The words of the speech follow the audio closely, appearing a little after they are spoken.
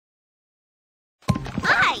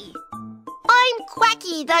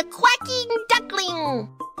Quacky the quacking duckling.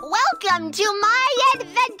 Welcome to my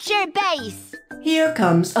adventure base. Here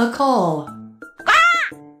comes a call.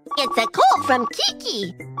 Ah! It's a call from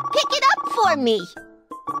Kiki. Pick it up for me.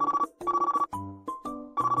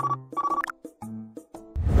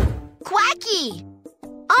 Quacky!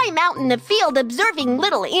 I'm out in the field observing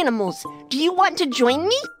little animals. Do you want to join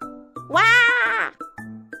me? Wah! I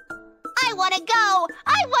want to go!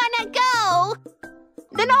 I want to go!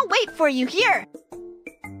 Then I'll wait for you here.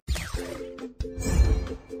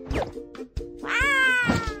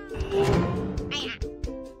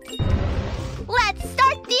 Let's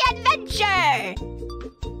start the adventure!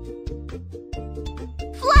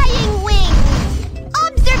 Flying wings!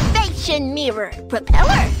 Observation mirror!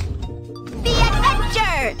 Propeller! The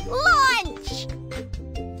adventure! Launch!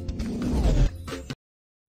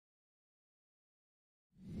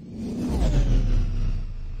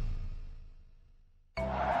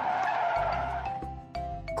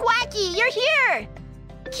 Quacky, you're here!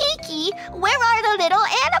 Kiki, where are the little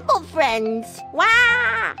animal friends?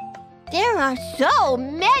 Wow! There are so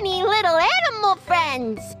many little animal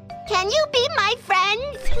friends! Can you be my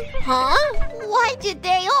friends? Huh? Why did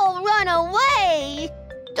they all run away?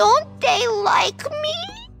 Don't they like me?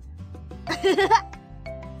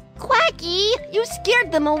 Quacky, you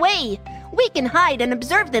scared them away. We can hide and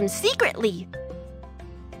observe them secretly.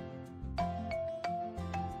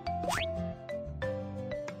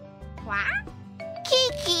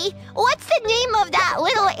 Kiki, what's the name of that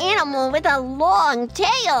little animal with a long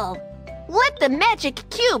tail? Let the magic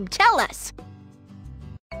cube tell us.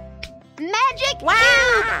 Magic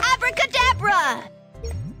cube! Abracadabra!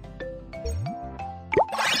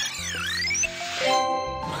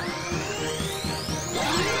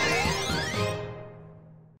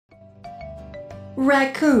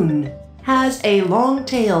 Raccoon has a long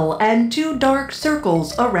tail and 2 dark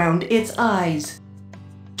circles around its eyes.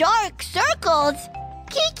 Dark circles?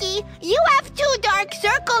 Kiki, you have 2 dark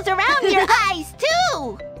circles around your eyes,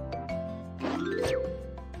 too!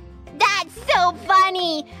 That's so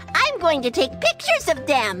funny! I'm going to take pictures of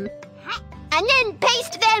them. And then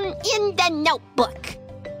paste them in the notebook.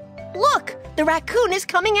 Look, the raccoon is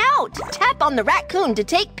coming out. Tap on the raccoon to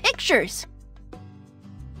take pictures.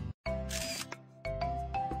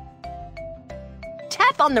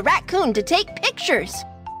 Tap on the raccoon to take pictures.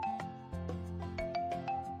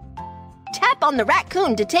 Tap on the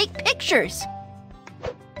raccoon to take pictures.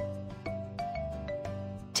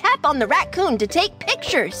 Tap on the raccoon to take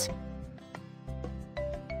pictures.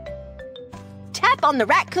 Tap on the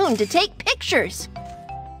raccoon to take pictures.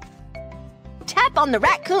 Tap on the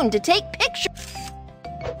raccoon to take pictures.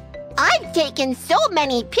 I've taken so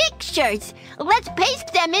many pictures. Let's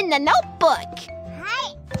paste them in the notebook.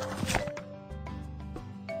 Hi.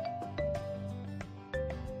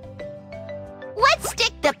 Let's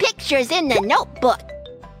stick the pictures in the notebook.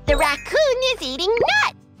 The raccoon is eating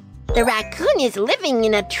nuts. The raccoon is living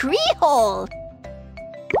in a tree hole.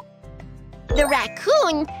 The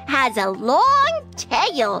raccoon has a long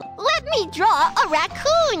tail. Let me draw a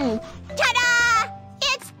raccoon. Ta-da!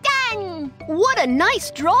 It's done! What a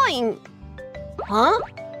nice drawing! Huh?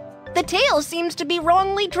 The tail seems to be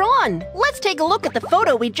wrongly drawn. Let's take a look at the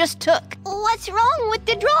photo we just took. What's wrong with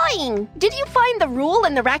the drawing? Did you find the rule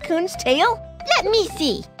in the raccoon's tail? Let me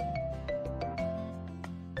see.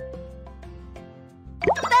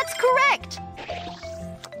 That's correct!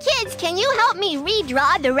 Kids, can you help me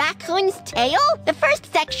redraw the raccoon's tail? The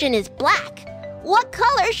first section is black. What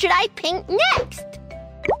color should I paint next?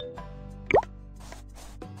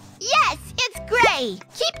 Yes, it's gray.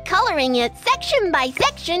 Keep coloring it section by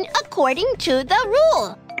section according to the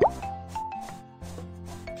rule.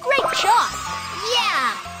 Great job!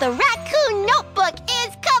 Yeah, the raccoon notebook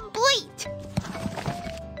is complete.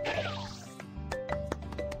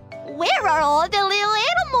 Where are all the little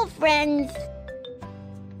animal friends?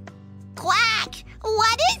 Quack!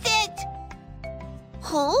 What is it?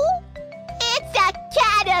 Who? It's a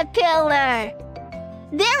caterpillar!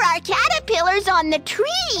 There are caterpillars on the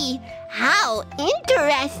tree! How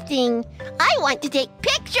interesting! I want to take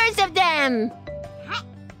pictures of them!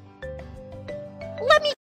 Let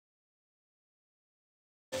me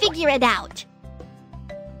figure it out.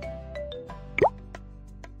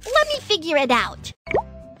 Let me figure it out.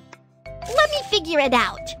 Let me figure it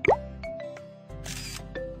out.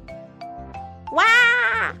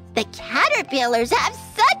 Wow! The caterpillars have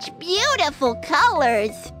such beautiful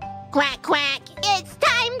colors. Quack, quack, it's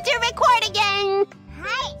time to record again.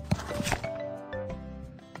 Hi.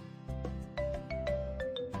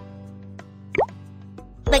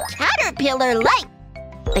 The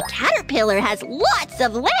caterpillar has lots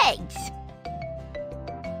of legs.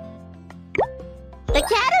 The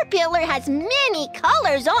caterpillar has many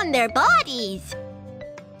colors on their bodies.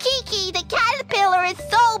 Kiki, the caterpillar is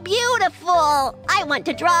so beautiful. I want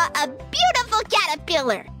to draw a beautiful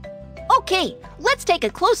caterpillar. Okay, let's take a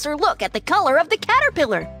closer look at the color of the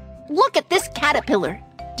caterpillar. Look at this caterpillar.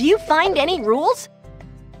 Do you find any rules?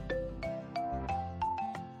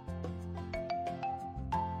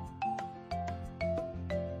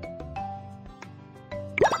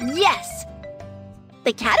 Yes.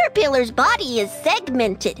 The caterpillar's body is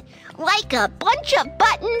segmented, like a bunch of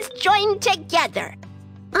buttons joined together.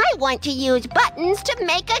 I want to use buttons to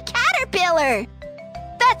make a caterpillar.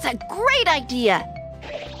 That's a great idea.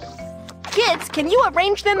 Kids, can you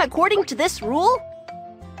arrange them according to this rule?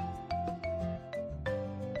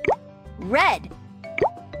 Red,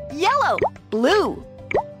 yellow, blue,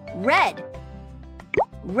 red,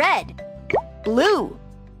 red, blue,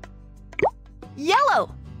 yellow,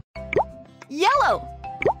 yellow,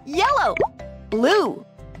 yellow, blue,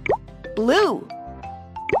 blue,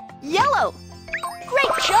 yellow.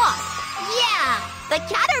 Great job! Yeah! The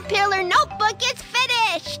caterpillar notebook is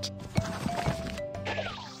finished!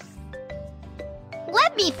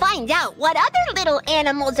 Let me find out what other little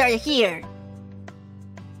animals are here.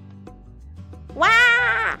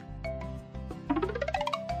 Wow!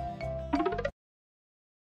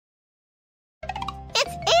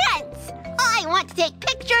 It's ants! I want to take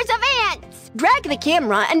pictures of ants! Drag the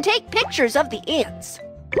camera and take pictures of the ants.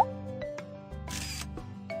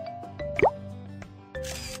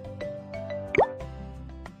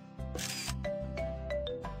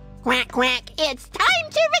 Quack, quack, it's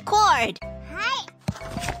time to record! Hi!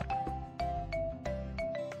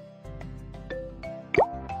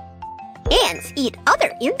 Ants eat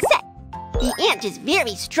other insects. The ant is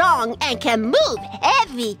very strong and can move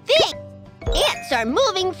heavy things. Ants are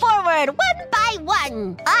moving forward one by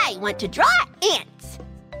one. I want to draw ants.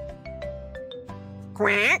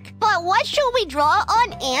 Quack. But what should we draw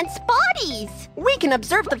on ants' bodies? We can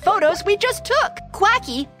observe the photos we just took.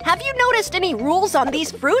 Quacky, have you noticed any rules on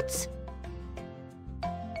these fruits?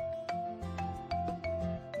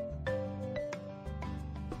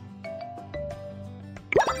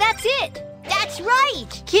 That's it! That's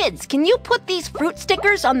right! Kids, can you put these fruit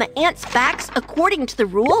stickers on the ants' backs according to the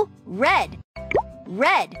rule? Red,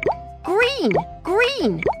 red, green,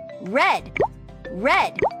 green, red,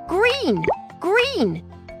 red, green, green,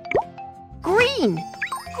 green.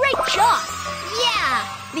 Great job! Yeah!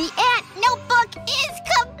 The ant notebook is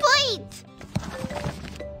complete!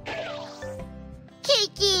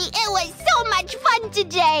 Kiki, it was so much fun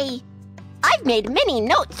today! I've made many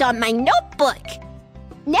notes on my notebook.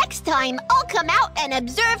 Next time, I'll come out and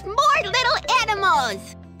observe more little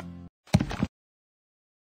animals.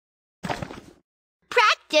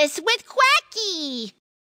 Practice with Quacky.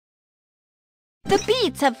 The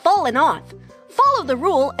beads have fallen off. Follow the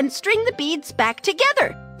rule and string the beads back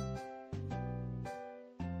together.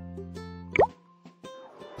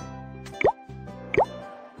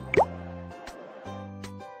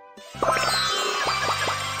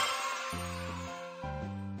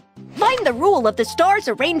 Find the rule of the stars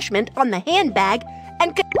arrangement on the handbag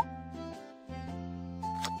and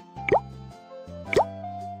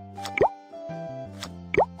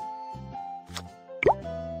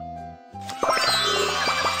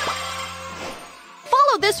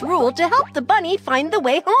follow this rule to help the bunny find the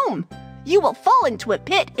way home. You will fall into a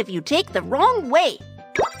pit if you take the wrong way.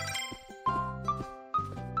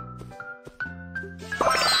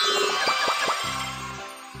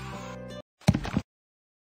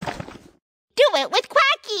 Do it with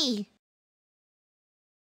Quacky!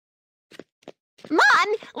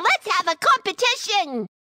 Mom, let's have a competition!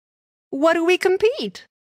 What do we compete?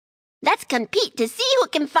 Let's compete to see who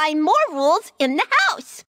can find more rules in the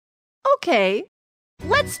house. Okay,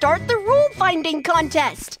 let's start the rule-finding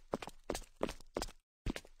contest.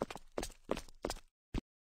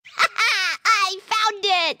 I found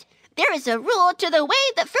it! There is a rule to the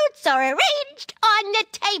way the fruits are arranged on the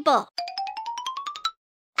table.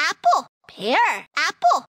 Apple, pear,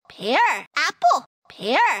 apple, pear, apple,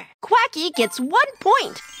 pear. Quacky gets 1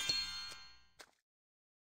 point.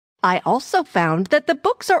 I also found that the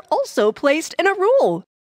books are also placed in a rule.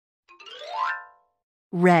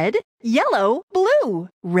 Red, yellow, blue.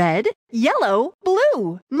 Red, yellow,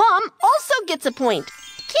 blue. Mom also gets a point.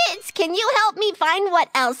 Kids, can you help me find what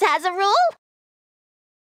else has a rule?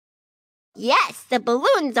 Yes, the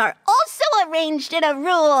balloons are also arranged in a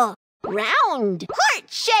rule. Round,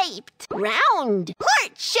 heart-shaped, round,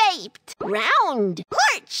 heart-shaped, round,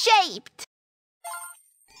 heart-shaped.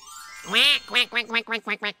 Quack, quack, quack, quack, quack,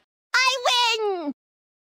 quack, quack. I win!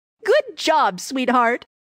 Good job, sweetheart.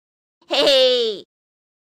 Hey!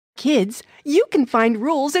 Kids, you can find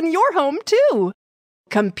rules in your home too.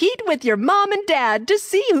 Compete with your mom and dad to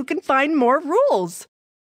see who can find more rules.